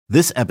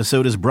This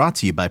episode is brought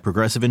to you by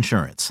Progressive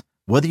Insurance.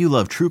 Whether you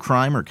love true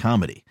crime or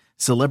comedy,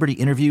 celebrity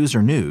interviews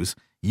or news,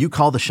 you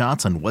call the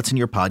shots on what's in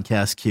your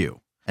podcast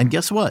queue. And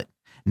guess what?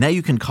 Now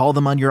you can call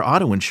them on your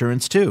auto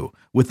insurance too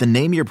with the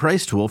Name Your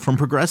Price tool from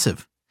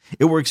Progressive.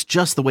 It works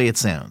just the way it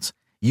sounds.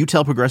 You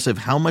tell Progressive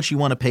how much you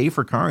want to pay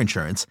for car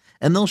insurance,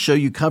 and they'll show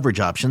you coverage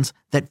options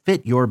that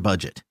fit your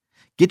budget.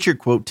 Get your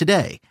quote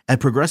today at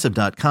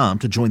Progressive.com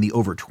to join the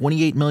over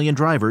 28 million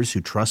drivers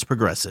who trust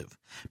Progressive.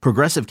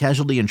 Progressive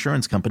Casualty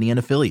Insurance Company and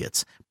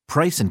Affiliates.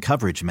 Price and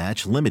coverage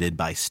match limited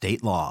by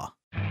state law.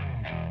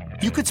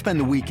 You could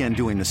spend the weekend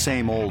doing the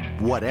same old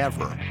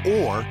whatever,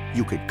 or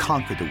you could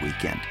conquer the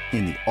weekend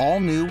in the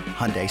all-new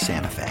Hyundai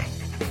Santa Fe.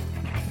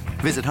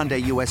 Visit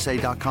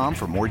HyundaiUSA.com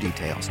for more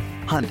details.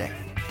 Hyundai,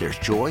 there's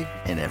joy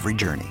in every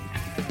journey.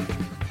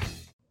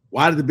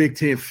 Why did the Big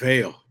Ten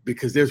fail?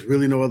 Because there's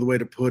really no other way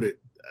to put it.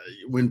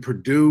 When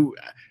Purdue,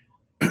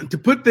 to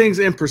put things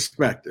in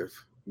perspective,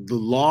 the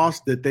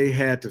loss that they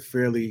had to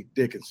Fairleigh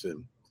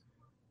Dickinson,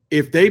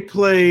 if they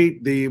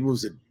played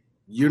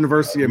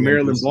University of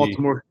Maryland,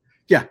 Baltimore,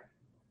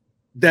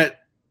 that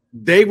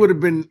they would have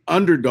been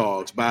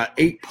underdogs by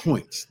 8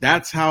 points.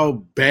 That's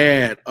how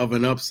bad of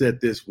an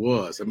upset this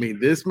was. I mean,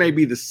 this may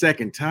be the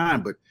second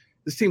time, but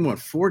this team won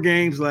 4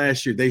 games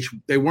last year.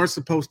 They weren't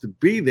supposed to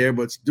be there,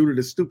 but due to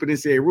the stupid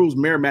NCAA rules,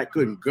 Merrimack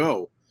couldn't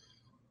go.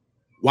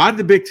 Why did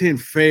the Big Ten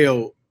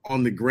fail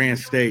on the grand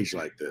stage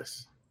like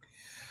this?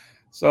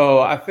 So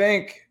I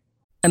think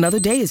another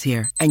day is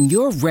here, and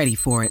you're ready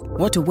for it.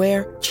 What to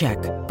wear? Check.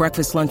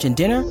 Breakfast, lunch, and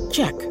dinner?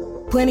 Check.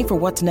 Planning for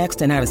what's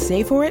next and how to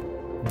save for it?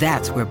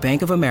 That's where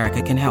Bank of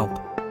America can help.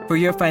 For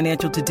your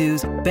financial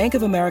to-dos, Bank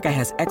of America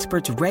has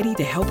experts ready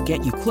to help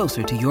get you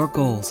closer to your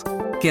goals.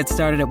 Get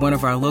started at one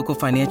of our local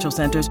financial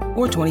centers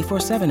or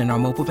 24/7 in our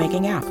mobile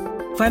banking app.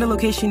 Find a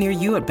location near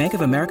you at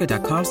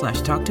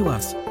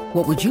bankofamerica.com/talktous.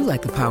 What would you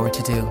like the power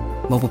to do?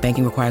 Mobile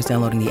banking requires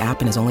downloading the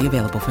app and is only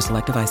available for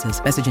select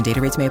devices. Message and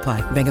data rates may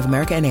apply. Bank of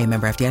America NA,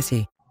 member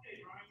FDIC.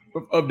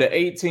 of the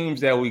 8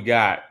 teams that we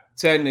got,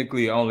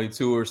 technically only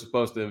 2 are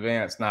supposed to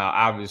advance. Now,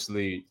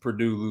 obviously,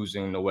 Purdue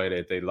losing the way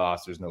that they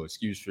lost, there's no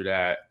excuse for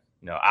that.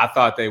 You know, I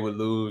thought they would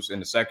lose in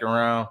the second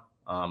round.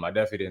 I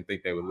definitely didn't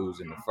think they would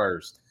lose in the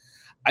first.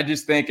 I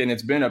just think, and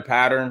it's been a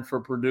pattern for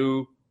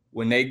Purdue,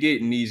 when they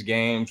get in these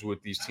games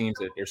with these teams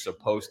that they're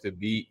supposed to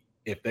beat,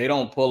 if they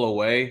don't pull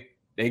away,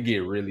 they get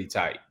really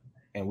tight.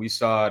 And we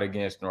saw it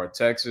against North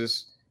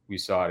Texas. We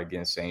saw it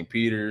against St.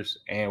 Peter's,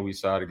 and we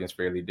saw it against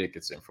Fairleigh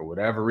Dickinson. For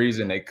whatever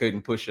reason, they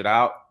couldn't push it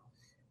out.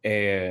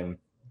 And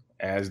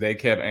as they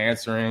kept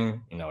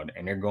answering, you know,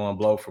 and they're going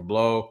blow for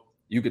blow,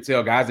 you could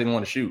tell guys didn't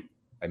want to shoot.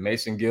 Like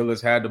Mason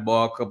Gillis had the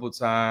ball a couple of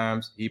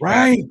times. He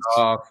passed it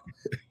off.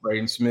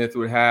 Braden Smith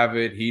would have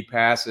it. He'd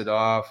pass it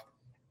off.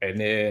 And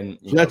then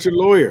Fletcher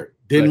Lawyer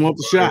didn't want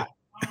the shot.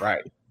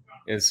 Right.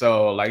 And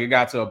so, like, it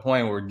got to a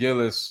point where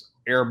Gillis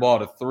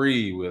airballed a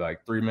 3 with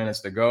like 3 minutes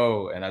to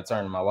go. And I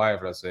turned to my wife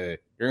and I said,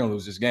 "You're going to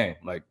lose this game."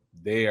 Like,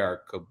 they are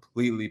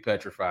completely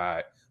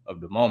petrified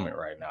of the moment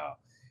right now.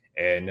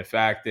 And the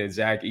fact that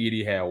Zach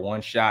Edey had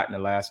 1 shot in the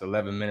last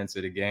 11 minutes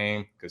of the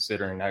game,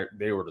 considering that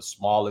they were the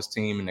smallest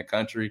team in the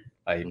country,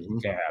 like, you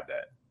can't have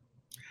that.